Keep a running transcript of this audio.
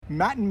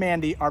Matt and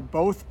Mandy are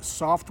both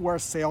software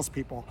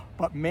salespeople,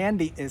 but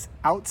Mandy is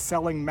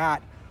outselling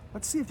Matt.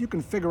 Let's see if you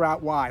can figure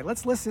out why.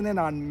 Let's listen in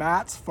on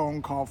Matt's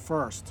phone call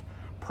first.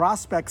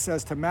 Prospect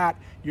says to Matt,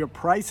 "Your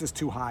price is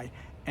too high."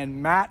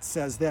 And Matt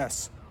says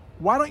this,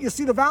 "Why don't you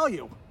see the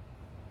value?"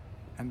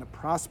 And the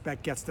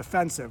prospect gets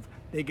defensive.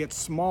 They get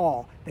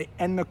small, they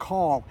end the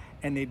call,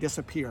 and they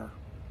disappear.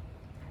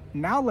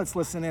 Now let's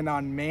listen in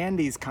on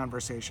Mandy's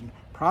conversation.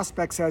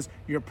 Prospect says,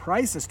 "Your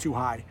price is too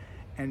high."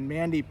 And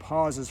Mandy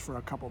pauses for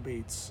a couple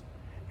beats.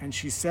 And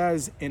she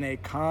says in a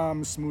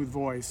calm, smooth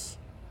voice,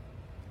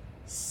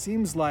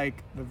 "Seems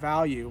like the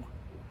value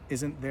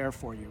isn't there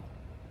for you."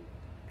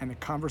 And the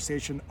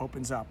conversation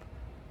opens up.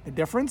 The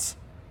difference?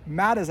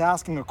 Matt is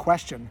asking a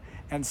question,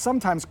 and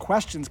sometimes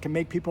questions can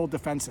make people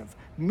defensive.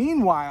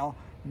 Meanwhile,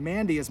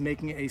 Mandy is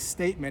making a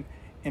statement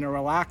in a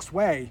relaxed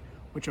way,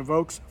 which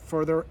evokes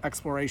further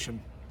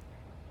exploration.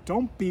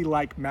 Don't be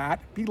like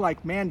Matt, be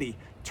like Mandy.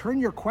 Turn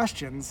your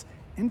questions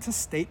into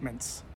statements.